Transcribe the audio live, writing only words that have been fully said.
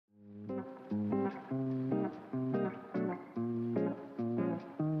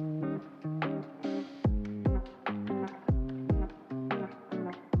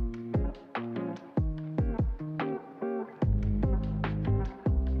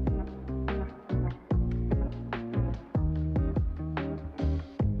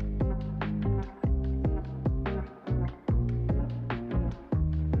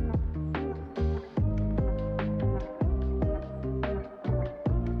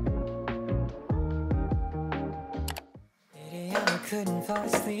couldn't fall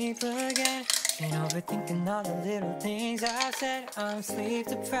asleep again. Been overthinking all the little things I've said. I'm sleep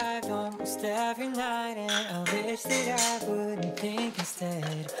deprived almost every night, and I wish that I wouldn't think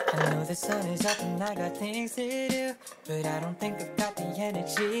instead. I know the sun is up and I got things to do, but I don't think I've got the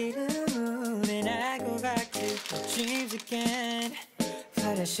energy to move. And I go back to my dreams again,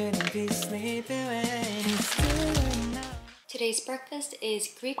 but I shouldn't be sleeping when it's still night. Today's breakfast is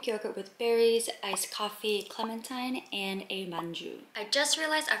Greek yogurt with berries, iced coffee, clementine, and a manju. I just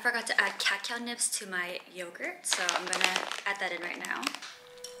realized I forgot to add cacao nibs to my yogurt, so I'm gonna add that in right now.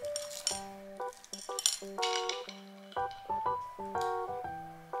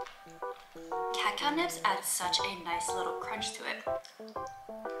 Cacao nibs add such a nice little crunch to it.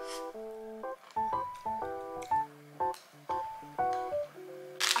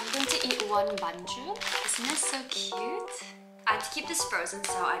 I'm going to eat one manju. Isn't this so cute? I had to keep this frozen,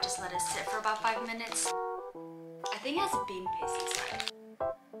 so I just let it sit for about 5 minutes. I think it has bean paste inside.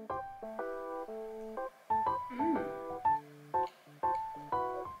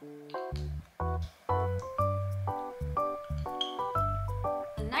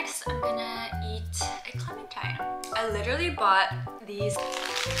 Next, I'm gonna eat a clementine. I literally bought these 2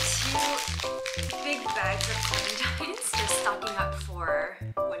 big bags of clementines. They're stocking up for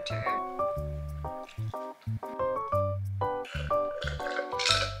winter.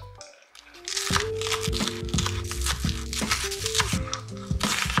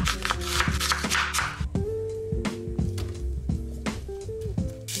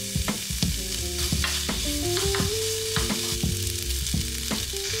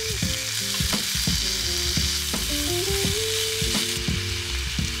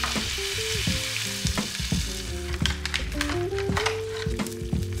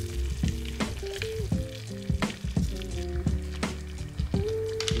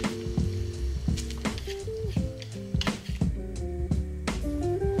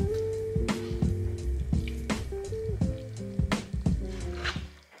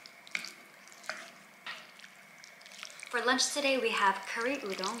 For lunch today, we have curry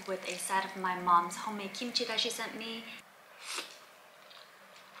udon with a side of my mom's homemade kimchi that she sent me.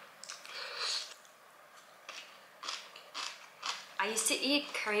 I used to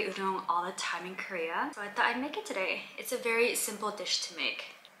eat curry udon all the time in Korea, so I thought I'd make it today. It's a very simple dish to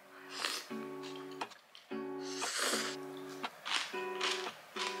make.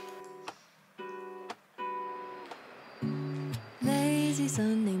 Lazy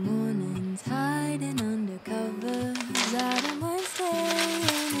Sunday mornings, hiding under covers. I don't mind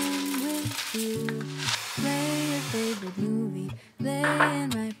staying with you. Play your favorite movie, laying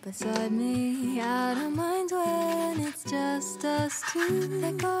right beside me. I don't mind when it's just us two.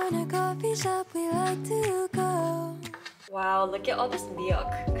 That corner coffee shop we like to go. Wow, look at all this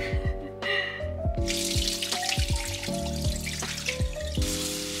milk.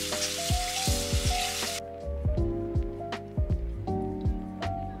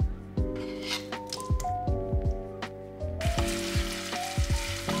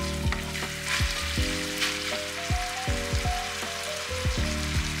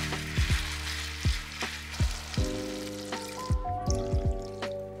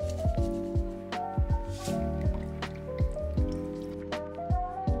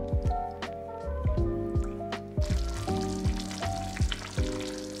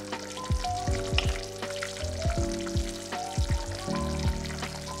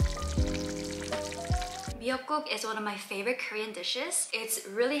 Miyeokguk is one of my favorite Korean dishes. It's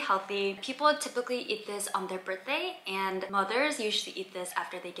really healthy. People typically eat this on their birthday, and mothers usually eat this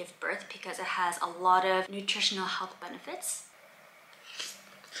after they give birth because it has a lot of nutritional health benefits.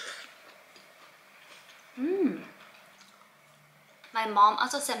 My mom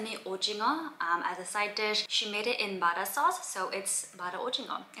also sent me ojingo as a side dish. She made it in mara sauce, so it's mara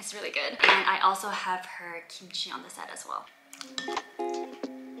ojingo. It's really good. And I also have her kimchi on the side as well.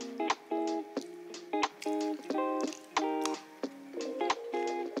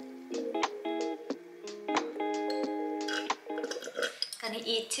 Gonna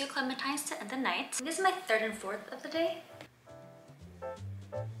eat 2 clementines to end the night. This is my 3rd and 4th of the day.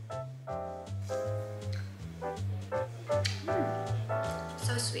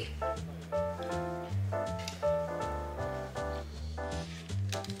 So sweet.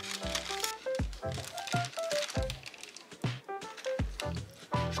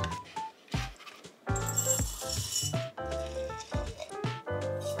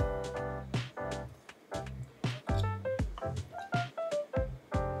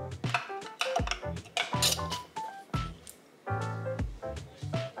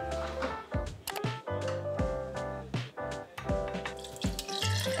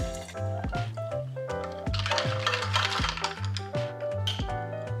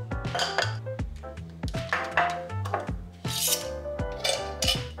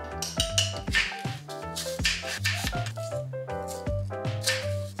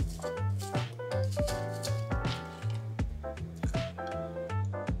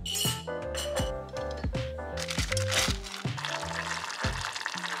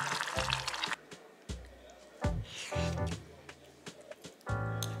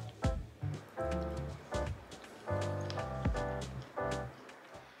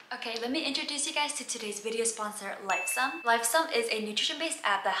 Okay, let me introduce you guys to today's video sponsor, Lifesum. Lifesum is a nutrition-based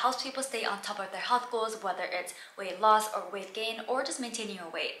app that helps people stay on top of their health goals, whether it's weight loss or weight gain or just maintaining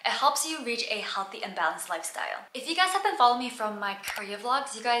your weight. It helps you reach a healthy and balanced lifestyle. If you guys have been following me from my Korea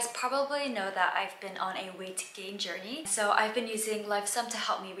vlogs, you guys probably know that I've been on a weight gain journey. So I've been using Lifesum to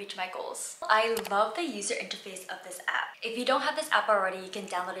help me reach my goals. I love the user interface of this app. If you don't have this app already, you can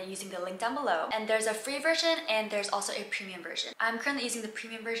download it using the link down below. And there's a free version and there's also a premium version. I'm currently using the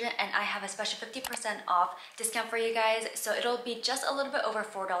premium version and I have a special 50% off discount for you guys, so it'll be just a little bit over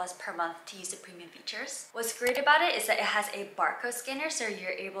 $4 per month to use the premium features. What's great about it is that it has a barcode scanner, so you're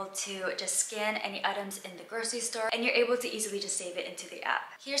able to just scan any items in the grocery store and you're able to easily just save it into the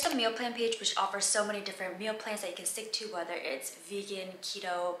app. Here's the meal plan page, which offers so many different meal plans that you can stick to, whether it's vegan,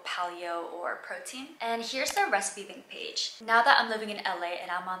 keto, paleo, or protein. And here's the recipe link page. Now that I'm living in LA and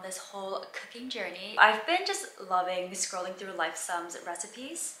I'm on this whole cooking journey, I've been just loving scrolling through Lifesum's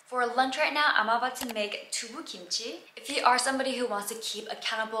recipes. For lunch right now, I'm about to make tubu kimchi. If you are somebody who wants to keep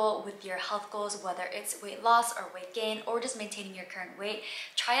accountable with your health goals, whether it's weight loss or weight gain or just maintaining your current weight,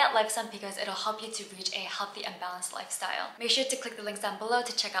 try out Lifesum because it'll help you to reach a healthy and balanced lifestyle. Make sure to click the links down below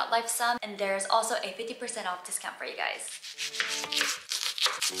to check out Lifesum, and there's also a 50% off discount for you guys.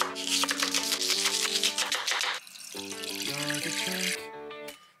 You're the drink,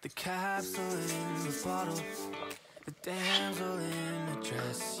 the capsule in the bottle, the damsel in a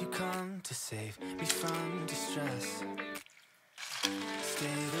dress. You come to save me from distress. Stay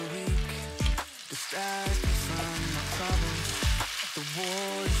the weak, distract me from my troubles. The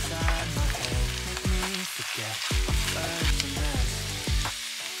war inside my head make me forget I'm such a mess.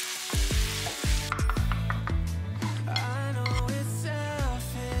 I know it's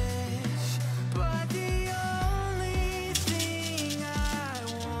selfish, but the only thing I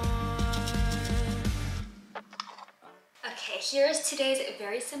want. Okay, here's today's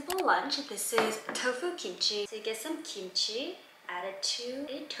very simple lunch. This is tofu kimchi. So you get some kimchi added to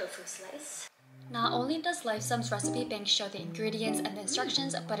a tofu slice. Not only does Lifesum's recipe bank show the ingredients and the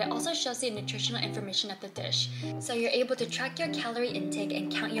instructions, but it also shows the nutritional information of the dish. So you're able to track your calorie intake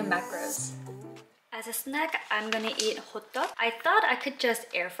and count your macros. As a snack, I'm gonna eat hot dog. I thought I could just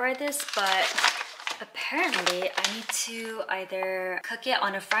air fry this, but apparently I need to either cook it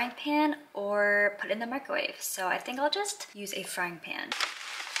on a frying pan or put it in the microwave. So I think I'll just use a frying pan.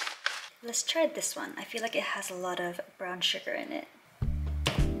 Let's try this one. I feel like it has a lot of brown sugar in it.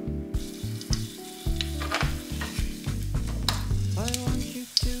 I want you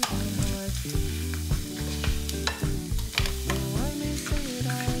to know how I feel. Though I may say it, I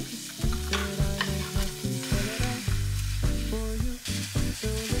just think that I make my peace spell it out for you. So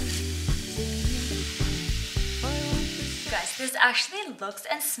listen, I want this. Guys, this actually looks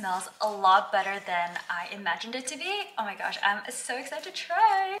and smells a lot better than I imagined it to be. Oh my gosh, I'm so excited to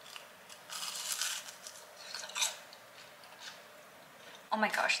try. Oh my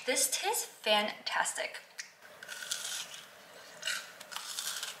gosh, this tastes fantastic.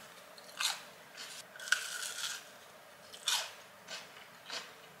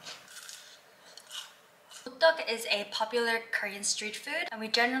 Hot dog is a popular Korean street food and we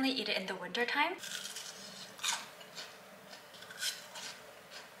generally eat it in the winter time.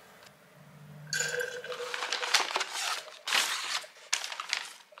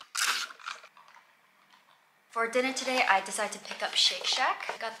 For dinner today, I decided to pick up Shake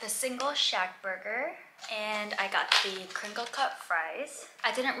Shack. I got the single Shack burger and I got the crinkle cut fries.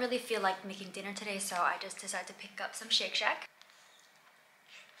 I didn't really feel like making dinner today, so I just decided to pick up some Shake Shack.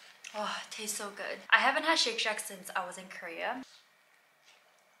 Oh, it tastes so good. I haven't had Shake Shack since I was in Korea.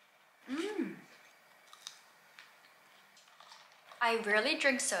 I rarely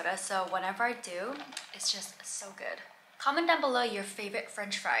drink soda, so whenever I do, it's just so good. Comment down below your favorite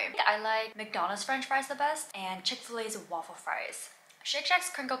french fry. I like McDonald's french fries the best and Chick-fil-A's waffle fries. Shake Shack's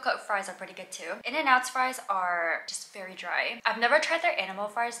crinkle cut fries are pretty good too. In-N-Out's fries are just very dry. I've never tried their animal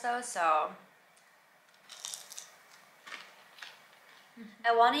fries though, so...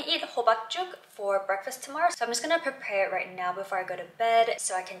 I want to eat hobatjuk for breakfast tomorrow, so I'm just gonna prepare it right now before I go to bed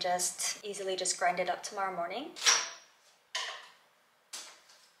so I can just easily just grind it up tomorrow morning.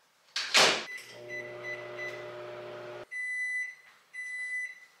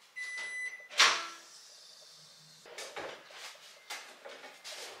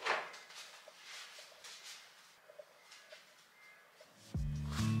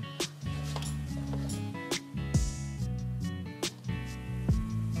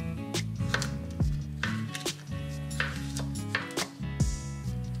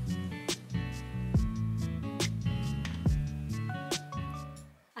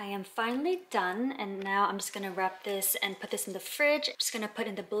 am finally done, and now I'm just gonna wrap this and put this in the fridge. I'm just gonna put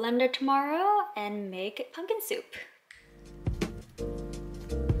in the blender tomorrow and make pumpkin soup.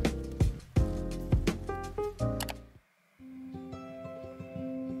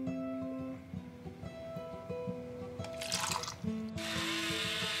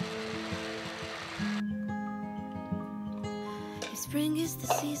 Spring is the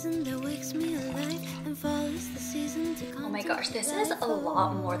season that wakes me alive, and fall is the season to come. Oh my gosh, this is a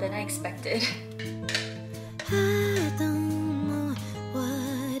lot more than I expected. I don't know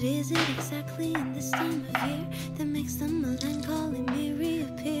what is it exactly in this time of year that makes the melancholy me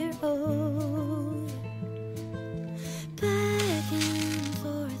reappear. Oh, back and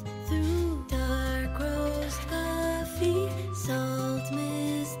forth through dark roast coffee, salt,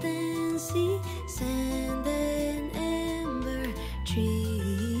 mist, and sea, sand and amber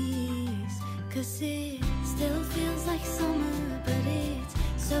trees. 'Cause it still feels like summer, but it's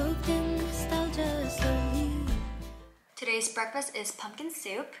soaked in nostalgia slowly. Today's breakfast is pumpkin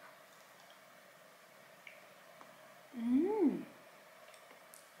soup.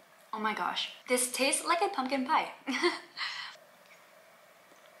 Oh my gosh, this tastes like a pumpkin pie.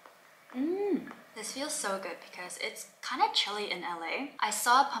 This feels so good because it's kind of chilly in LA. I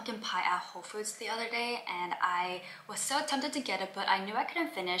saw a pumpkin pie at Whole Foods the other day and I was so tempted to get it, but I knew I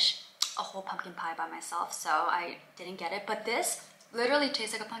couldn't finish a whole pumpkin pie by myself, so I didn't get it. But this literally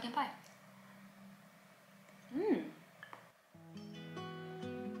tastes like a pumpkin pie.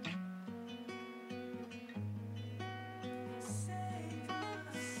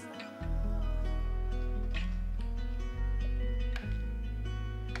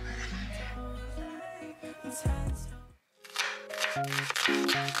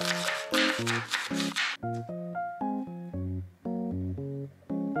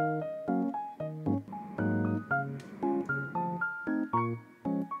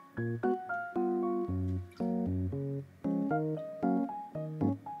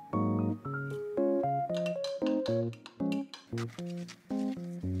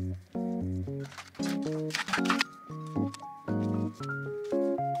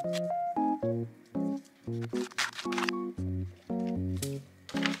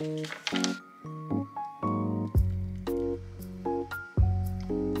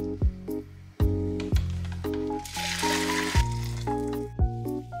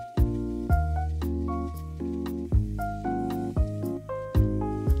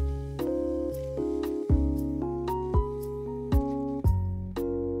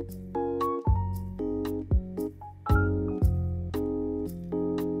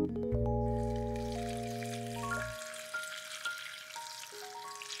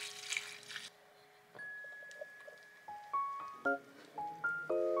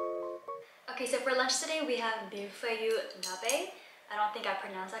 Okay, so for lunch today we have Mille-Feuille nabe. I don't think I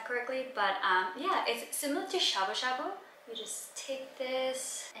pronounced that correctly, but yeah, it's similar to shabu shabu. You just take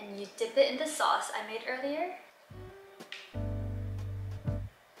this and you dip it in the sauce I made earlier.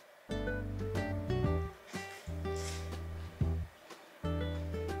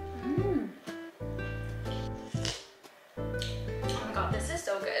 Oh my god, this is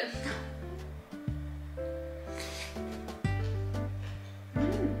so good.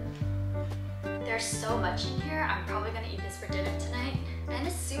 There's so much in here. I'm probably gonna eat this for dinner tonight. And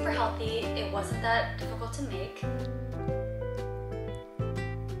it's super healthy. It wasn't that difficult to make.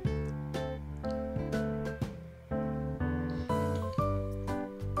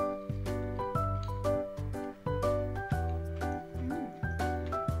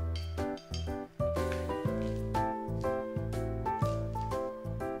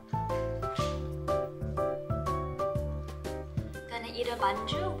 Gonna eat a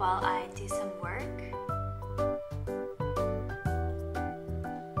manju while I do some work.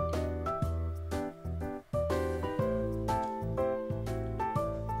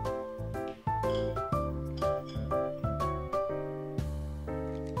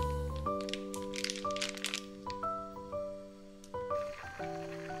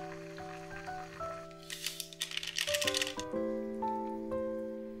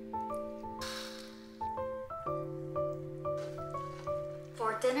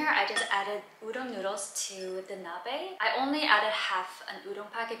 For dinner, I just added udon noodles to the nabe. I only added half an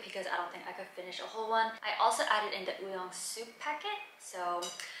udon packet because I don't think I could finish a whole one. I also added in the udon soup packet, so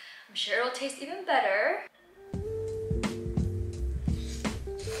I'm sure it'll taste even better.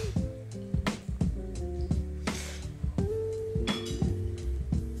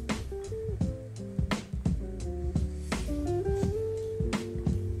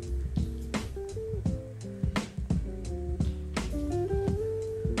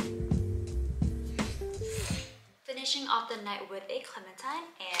 Finishing off the night with a clementine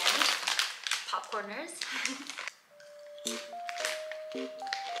and popcorners.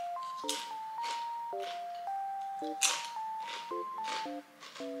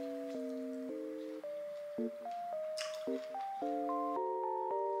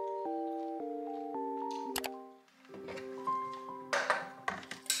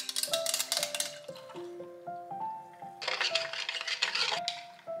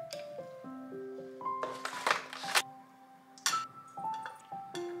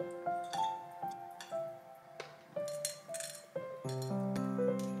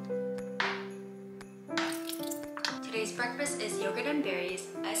 Today's breakfast is yogurt and berries,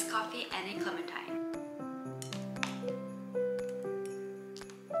 iced coffee, and a clementine.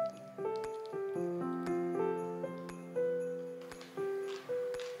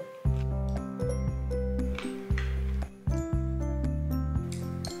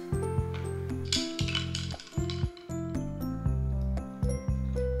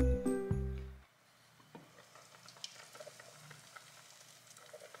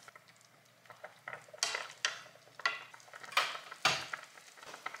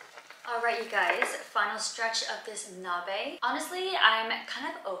 Alright you guys, final stretch of this nabe. Honestly, I'm kind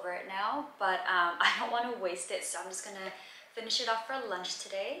of over it now, but I don't want to waste it, so I'm just gonna finish it off for lunch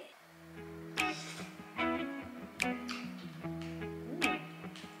today.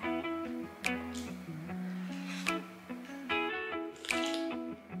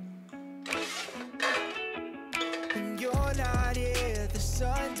 When you're not here, the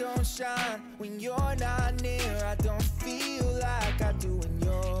sun don't shine. When you're not near, I don't feel like I do when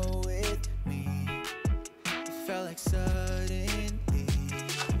you're with me. It felt like suddenly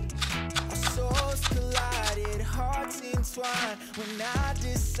our souls collided, hearts entwined. When I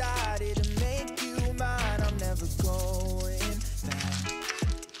decided to make you mine, I'm never going back.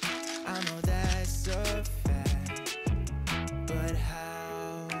 I know that's a fact, but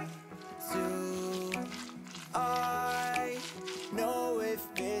how do I know if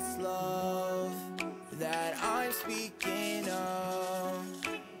it's love that I'm speaking of?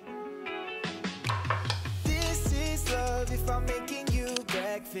 This is love if I'm making you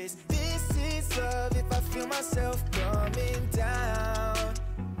breakfast. This is love if I feel myself coming down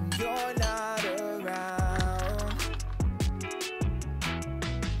when you're not around.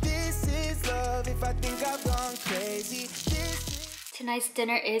 This is love if I think I've gone crazy. Tonight's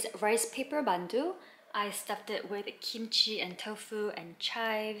dinner is rice paper mandu. I stuffed it with kimchi and tofu and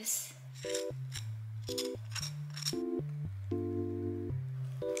chives.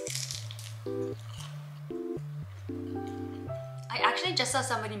 I actually just saw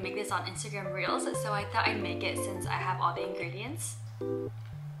somebody make this on Instagram Reels, so I thought I'd make it since I have all the ingredients.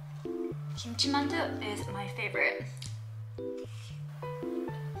 Kimchi mandu is my favorite.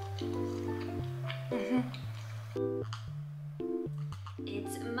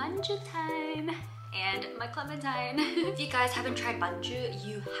 It's manju time! And my clementine. If you guys haven't tried manju,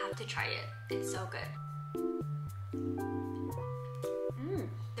 you have to try it. It's so good.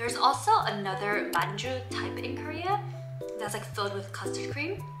 There's also another manju type in Korea that's like filled with custard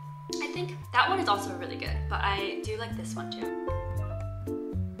cream. I think that one is also really good, but I do like this one too.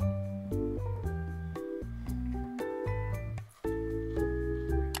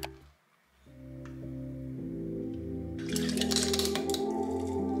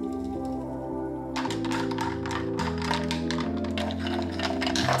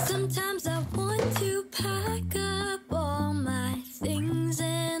 Sometimes I want to pack up all my things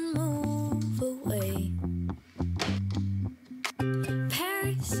and move away.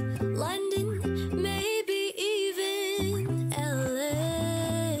 Paris, London, maybe even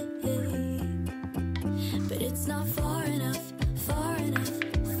LA. But it's not far enough, far enough,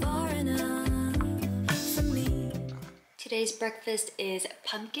 far enough for me. Today's breakfast is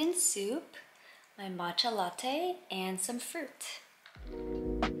pumpkin soup, my matcha latte, and some fruit.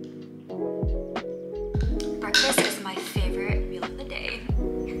 Breakfast is my favorite meal of the day.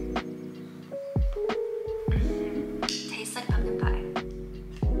 Tastes like pumpkin pie.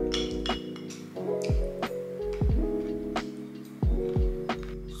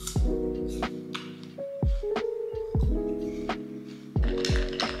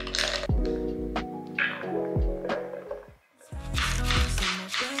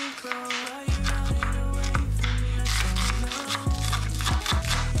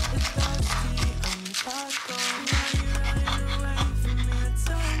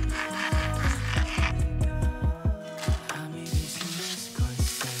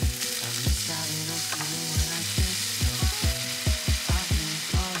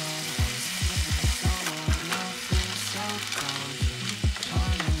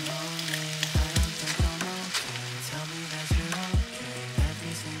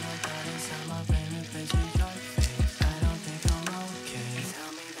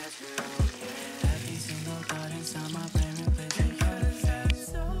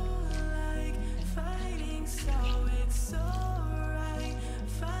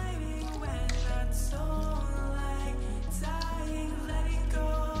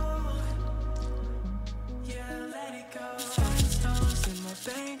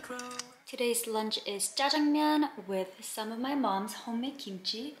 Today's lunch is jjajangmyeon with some of my mom's homemade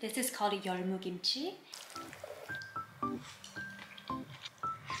kimchi. This is called yeolmu kimchi.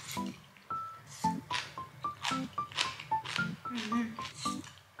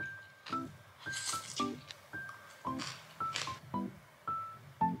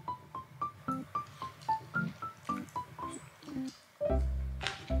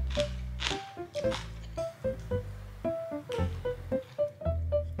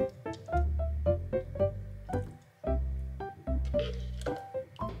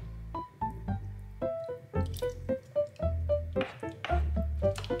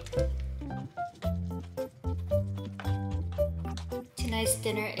 Tonight's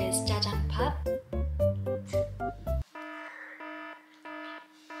dinner is jjajangpap.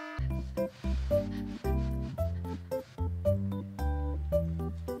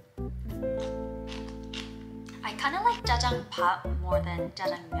 I kind of like jjajangpap more than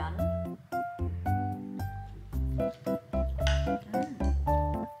jjajangmyeon.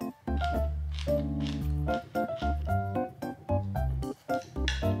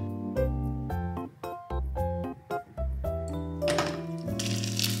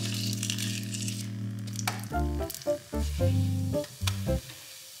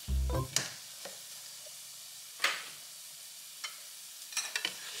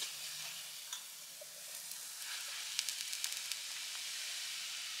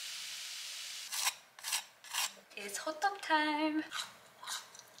 It's hot dog time!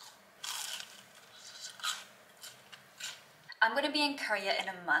 I'm gonna be in Korea in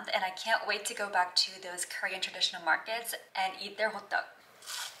a month and I can't wait to go back to those Korean traditional markets and eat their hot dog.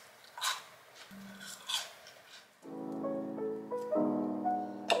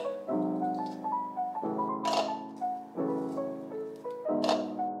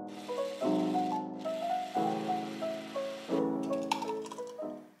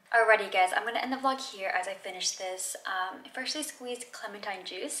 Alrighty guys, I'm gonna end the vlog here as I finish this freshly squeezed clementine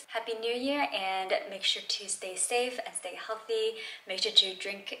juice. Happy New Year and make sure to stay safe and stay healthy. Make sure to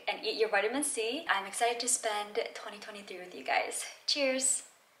drink and eat your vitamin C. I'm excited to spend 2023 with you guys. Cheers!